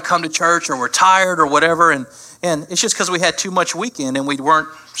don't want to come to church, or we're tired or whatever, and it's just because we had too much weekend and we weren't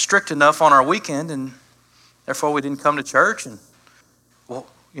strict enough on our weekend, and therefore we didn't come to church. And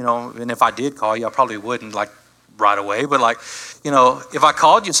and if I did call you, I probably wouldn't right away, but if I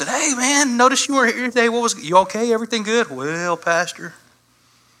called you and said, hey man, notice you weren't here today, you okay? Everything good? Well, Pastor,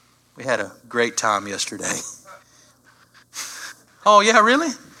 we had a great time yesterday. Oh yeah, really?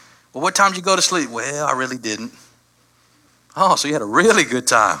 Well, what time did you go to sleep? Well, I really didn't. Oh, so you had a really good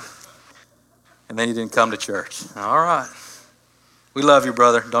time. And then you didn't come to church. All right. We love you,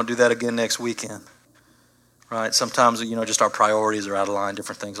 brother. Don't do that again next weekend. Right? Sometimes, just our priorities are out of line,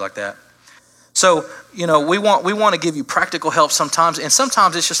 different things like that. So, we want to give you practical help sometimes. And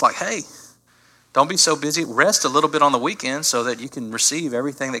sometimes it's just like, hey, don't be so busy. Rest a little bit on the weekend so that you can receive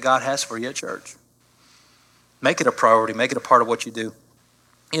everything that God has for you at church. Make it a priority. Make it a part of what you do.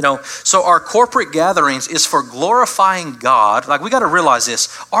 So our corporate gatherings is for glorifying God. We got to realize this.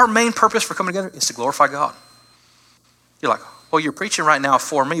 Our main purpose for coming together is to glorify God. You're like, well, you're preaching right now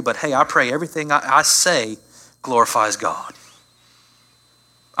for me, but hey, I pray everything I say glorifies God.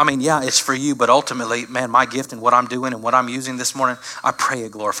 I mean, yeah, it's for you, but ultimately, man, my gift and what I'm doing and what I'm using this morning, I pray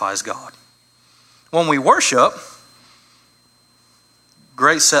it glorifies God. When we worship,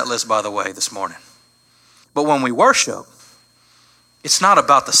 great set list, by the way, this morning. But when we worship, it's not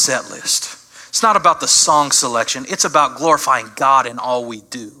about the set list. It's not about the song selection. It's about glorifying God in all we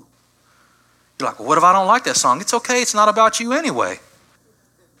do. You're like, well, what if I don't like that song? It's okay. It's not about you anyway.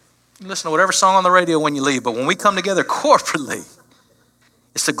 You listen to whatever song on the radio when you leave, but when we come together corporately,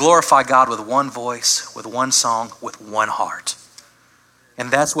 it's to glorify God with one voice, with one song, with one heart. And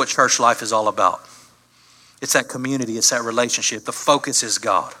that's what church life is all about. It's that community. It's that relationship. The focus is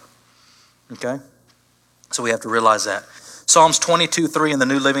God. Okay? So we have to realize that. Psalms 22:3 in the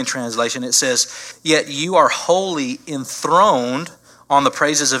New Living Translation, it says, yet you are wholly enthroned on the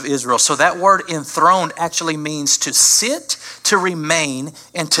praises of Israel. So that word enthroned actually means to sit, to remain,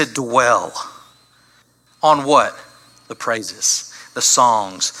 and to dwell. On what? The praises, the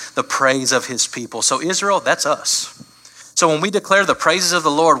songs, the praise of his people. So Israel, that's us. So when we declare the praises of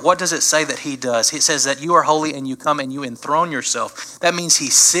the Lord, what does it say that he does? It says that you are holy and you come and you enthrone yourself. That means he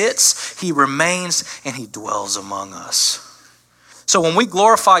sits, he remains, and he dwells among us. So when we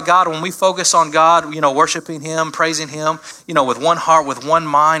glorify God, when we focus on God, worshiping him, praising him, with one heart, with one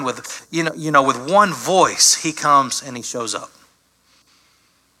mind, with one voice, he comes and he shows up.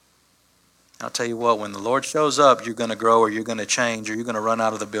 I'll tell you what, when the Lord shows up, you're going to grow or you're going to change or you're going to run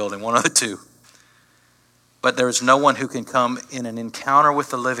out of the building, one of the two. But there is no one who can come in an encounter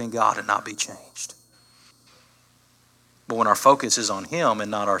with the living God and not be changed. But when our focus is on him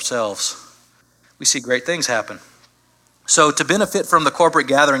and not ourselves, we see great things happen. So to benefit from the corporate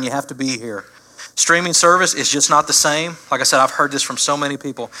gathering, you have to be here. Streaming service is just not the same. Like I said, I've heard this from so many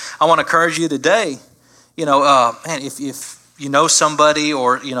people. I want to encourage you today, if you know somebody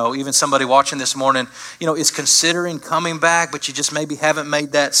or, even somebody watching this morning, is considering coming back, but you just maybe haven't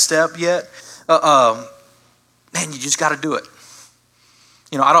made that step yet, man, you just got to do it.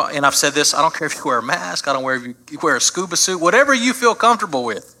 And I've said this, I don't care if you wear a mask, I don't care if you wear a scuba suit, whatever you feel comfortable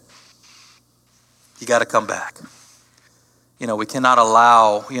with, you got to come back. We cannot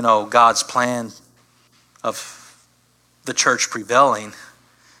allow, God's plan of the church prevailing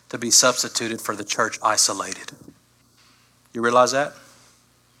to be substituted for the church isolated. You realize that?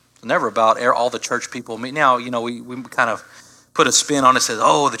 It's never about all the church people. Now, we kind of put a spin on it, says,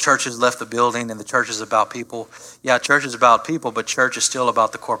 oh, the church has left the building and the church is about people. Yeah, church is about people, but church is still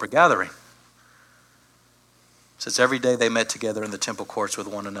about the corporate gathering. It says every day they met together in the temple courts with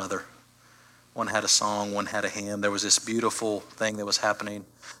one another. One had a song, one had a hymn. There was this beautiful thing that was happening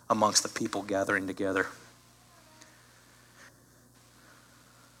amongst the people gathering together.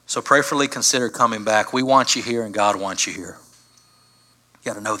 So prayerfully consider coming back. We want you here and God wants you here.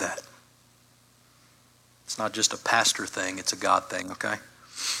 You got to know that. It's not just a pastor thing, it's a God thing, okay?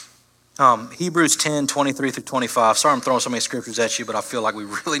 Hebrews 10, 23 through 25. Sorry I'm throwing so many scriptures at you, but I feel like we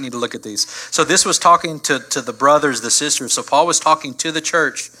really need to look at these. So this was talking to the brothers, the sisters. So Paul was talking to the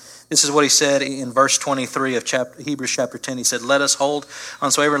church. This is what he said in verse 23 of Hebrews chapter 10. He said, let us hold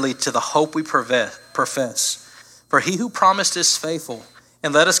unswervingly to the hope we profess. For he who promised is faithful.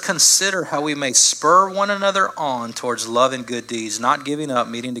 And let us consider how we may spur one another on towards love and good deeds, not giving up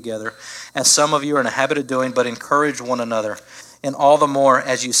meeting together, as some of you are in a habit of doing, but encourage one another. And all the more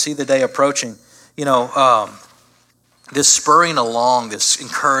as you see the day approaching. This spurring along, this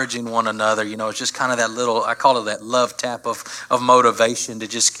encouraging one another, it's just kind of that little, I call it that love tap of motivation to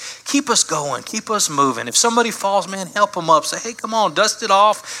just keep us going, keep us moving. If somebody falls, man, help them up. Say, hey, come on, dust it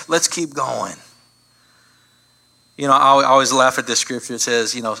off. Let's keep going. I always laugh at this scripture. It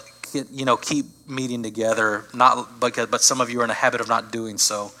says, keep meeting together, but some of you are in a habit of not doing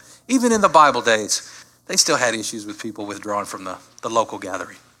so. Even in the Bible days, they still had issues with people withdrawing from the local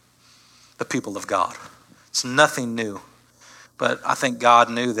gathering, the people of God. It's nothing new. But I think God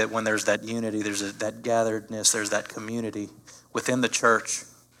knew that when there's that unity, there's that gatheredness, there's that community within the church,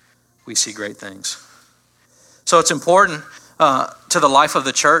 we see great things. So it's important to the life of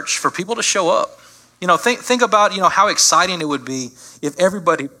the church for people to show up. Think about, how exciting it would be if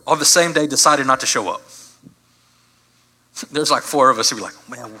everybody on the same day decided not to show up. There's like 4 of us who'd be like,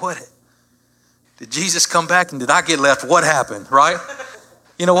 man, did Jesus come back and did I get left? What happened, right?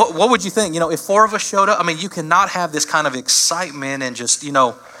 What would you think? If 4 of us showed up, you cannot have this kind of excitement and just, if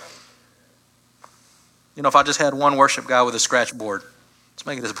I just had one worship guy with a scratch board, let's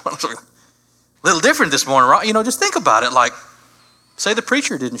make it a little different this morning, right? Just think about it. Like, say the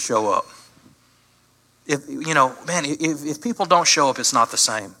preacher didn't show up. If people don't show up, it's not the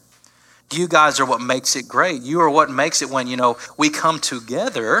same. You guys are what makes it great. You are what makes it when, we come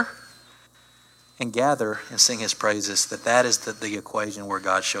together and gather and sing his praises, that is the equation where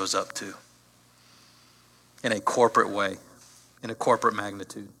God shows up to in a corporate way, in a corporate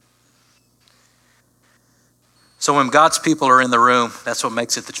magnitude. So when God's people are in the room, that's what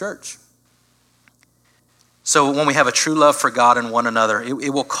makes it the church. So when we have a true love for God and one another,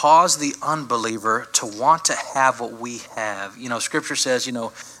 it will cause the unbeliever to want to have what we have. Scripture says,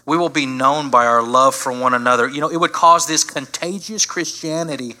 we will be known by our love for one another. It would cause this contagious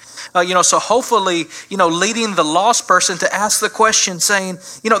Christianity. So hopefully, leading the lost person to ask the question saying,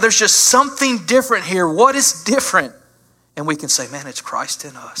 there's just something different here. What is different? And we can say, man, it's Christ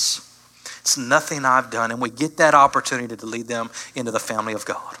in us. It's nothing I've done. And we get that opportunity to lead them into the family of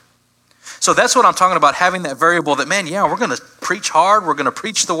God. So that's what I'm talking about, having that variable that, man, we're going to preach hard. We're going to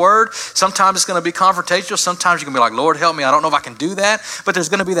preach the word. Sometimes it's going to be confrontational. Sometimes you're going to be like, Lord, help me. I don't know if I can do that. But there's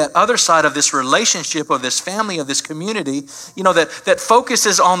going to be that other side of this relationship, of this family, of this community, that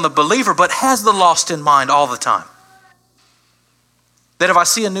focuses on the believer, but has the lost in mind all the time. That if I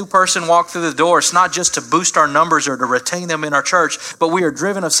see a new person walk through the door, it's not just to boost our numbers or to retain them in our church, but we are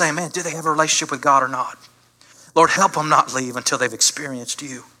driven of saying, man, do they have a relationship with God or not? Lord, help them not leave until they've experienced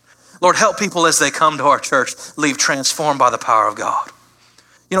you. Lord, help people as they come to our church leave transformed by the power of God.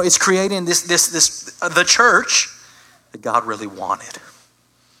 It's creating the church that God really wanted,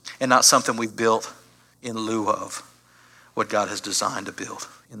 and not something we've built in lieu of what God has designed to build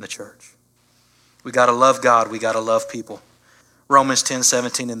in the church. We got to love God. We got to love people. Romans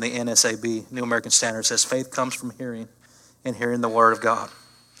 10:17 in the NSAB, New American Standard, says faith comes from hearing, and hearing the word of God.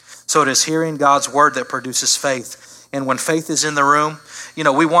 So it is hearing God's word that produces faith. And when faith is in the room,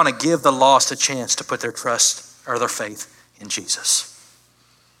 we want to give the lost a chance to put their trust or their faith in Jesus.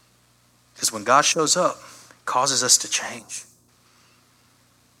 Because when God shows up, it causes us to change.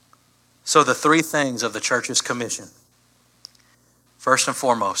 So the 3 things of the church's commission, first and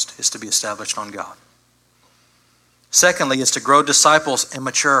foremost, is to be established on God. Secondly, is to grow disciples and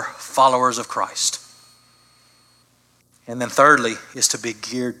mature followers of Christ. And then thirdly, is to be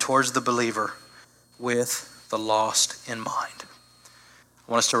geared towards the believer with the lost in mind.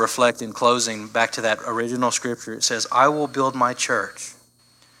 I want us to reflect in closing back to that original scripture. It says, I will build my church,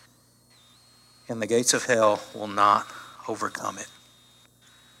 and the gates of hell will not overcome it.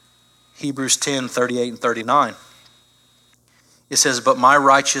 Hebrews 10:38 and 39. It says, but my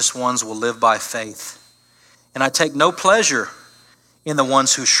righteous ones will live by faith, and I take no pleasure in the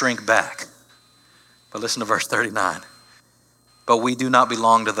ones who shrink back. But listen to verse 39. But we do not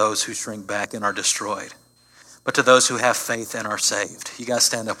belong to those who shrink back and are destroyed, but to those who have faith and are saved. You guys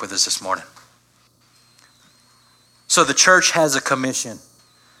stand up with us this morning. So the church has a commission.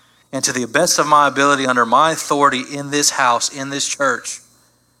 And to the best of my ability, under my authority in this house, in this church,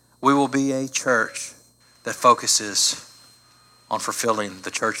 we will be a church that focuses on fulfilling the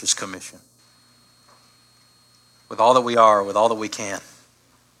church's commission. With all that we are, with all that we can.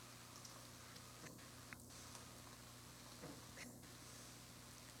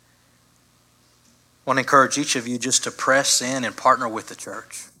 want to encourage each of you just to press in and partner with the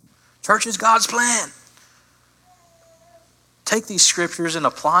church. Church is God's plan. Take these scriptures and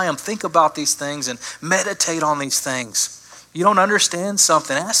apply them. Think about these things and meditate on these things. You don't understand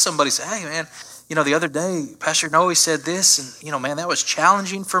something, ask somebody, say, hey man, the other day, Pastor Noe said this, and man, that was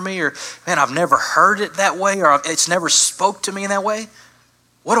challenging for me, or man, I've never heard it that way, or it's never spoke to me in that way.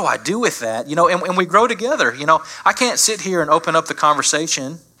 What do I do with that? And we grow together. I can't sit here and open up the conversation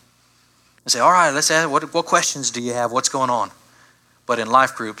and say, all right, let's ask, what questions do you have? What's going on? But in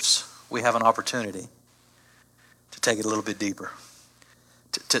life groups, we have an opportunity to take it a little bit deeper,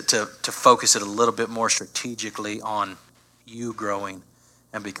 to focus it a little bit more strategically on you growing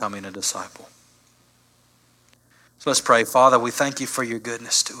and becoming a disciple. So let's pray. Father, we thank you for your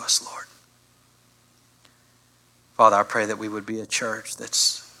goodness to us, Lord. Father, I pray that we would be a church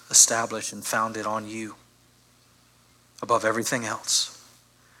that's established and founded on you above everything else.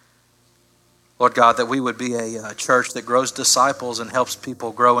 Lord God, that we would be a church that grows disciples and helps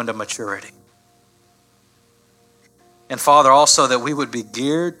people grow into maturity. And Father, also that we would be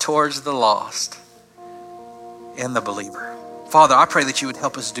geared towards the lost and the believer. Father, I pray that you would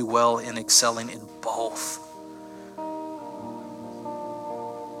help us do well in excelling in both.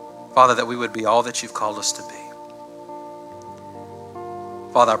 Father, that we would be all that you've called us to be.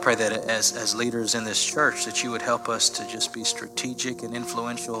 Father, I pray that as leaders in this church, that you would help us to just be strategic and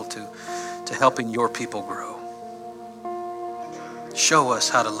influential to helping your people grow. Show us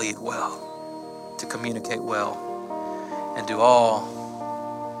how to lead well, to communicate well, and do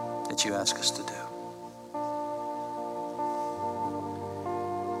all that you ask us to do.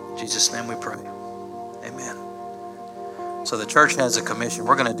 In Jesus' name we pray. Amen. So the church has a commission.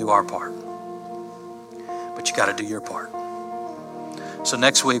 We're going to do our part. But you got to do your part. So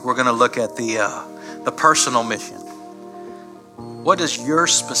next week, we're going to look at the personal mission. What does your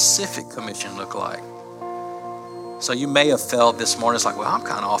specific commission look like? So you may have felt this morning, it's like, well, I'm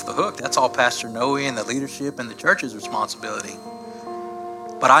kind of off the hook. That's all Pastor Noe and the leadership and the church's responsibility.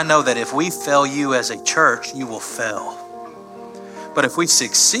 But I know that if we fail you as a church, you will fail. But if we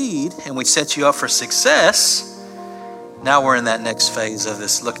succeed and we set you up for success, now we're in that next phase of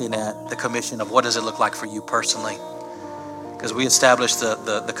this, looking at the commission of what does it look like for you personally. Because we established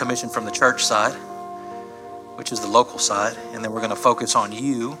the commission from the church side, which is the local side, and then we're going to focus on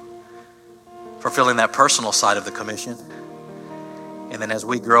you fulfilling that personal side of the commission. And then as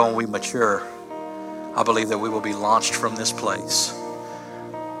we grow and we mature, I believe that we will be launched from this place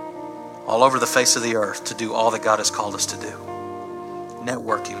all over the face of the earth to do all that God has called us to do.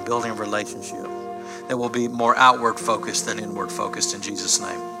 Networking, building a relationship that will be more outward focused than inward focused in Jesus'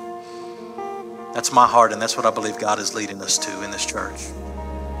 name. That's my heart, and that's what I believe God is leading us to in this church.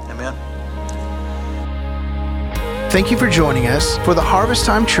 Amen. Thank you for joining us for the Harvest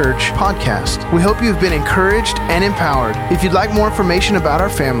Time Church podcast. We hope you've been encouraged and empowered. If you'd like more information about our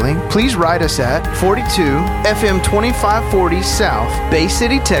family, please write us at 42 FM 2540 South, Bay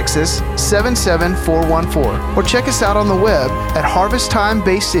City, Texas 77414, or check us out on the web at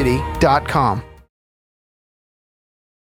harvesttimebaycity.com.